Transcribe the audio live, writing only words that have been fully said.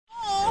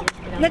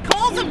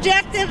Nicole's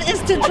objective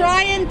is to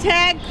try and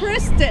tag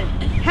Kristen.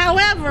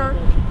 However,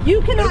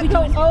 you cannot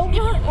go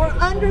over or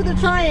under the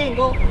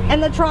triangle,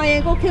 and the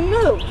triangle can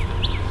move.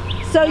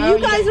 So you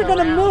guys are going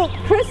to move.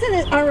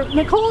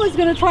 Nicole is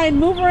going to try and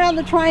move around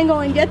the triangle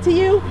and get to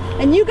you,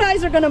 and you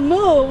guys are going to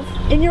move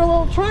in your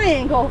little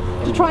triangle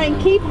to try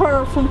and keep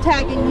her from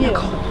tagging you.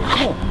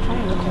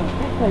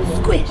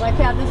 Squish. Like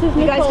how this is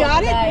Nicole. You guys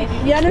got it?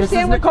 You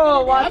understand what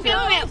Nicole? Watch it.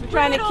 We're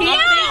trying to keep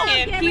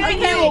you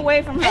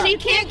away from her. And you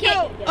can't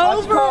go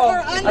over or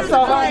under the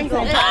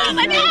triangle. Oh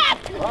my God!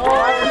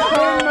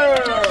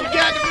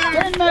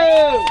 Good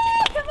move.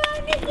 Come on,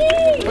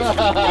 Nikki!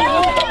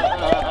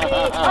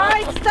 All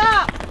right,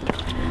 stop.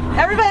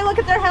 Everybody look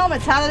at their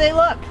helmets. How do they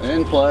look?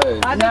 In play.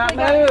 I think we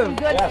got some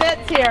good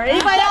fits here.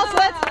 Anybody else?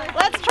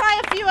 Let's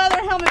try a few other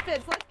helmet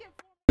fits. Let's get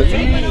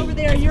one over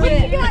there. You're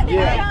in.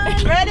 Yeah.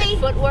 Ready?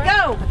 Footwork.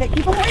 Go. Okay,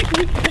 keep them away.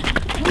 Keep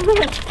them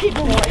away. He's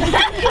gonna pull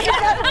Kenny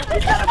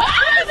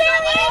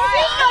over.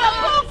 He's gonna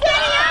pull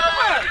Kenny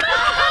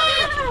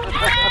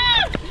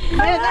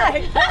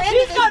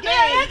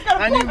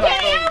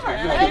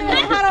over.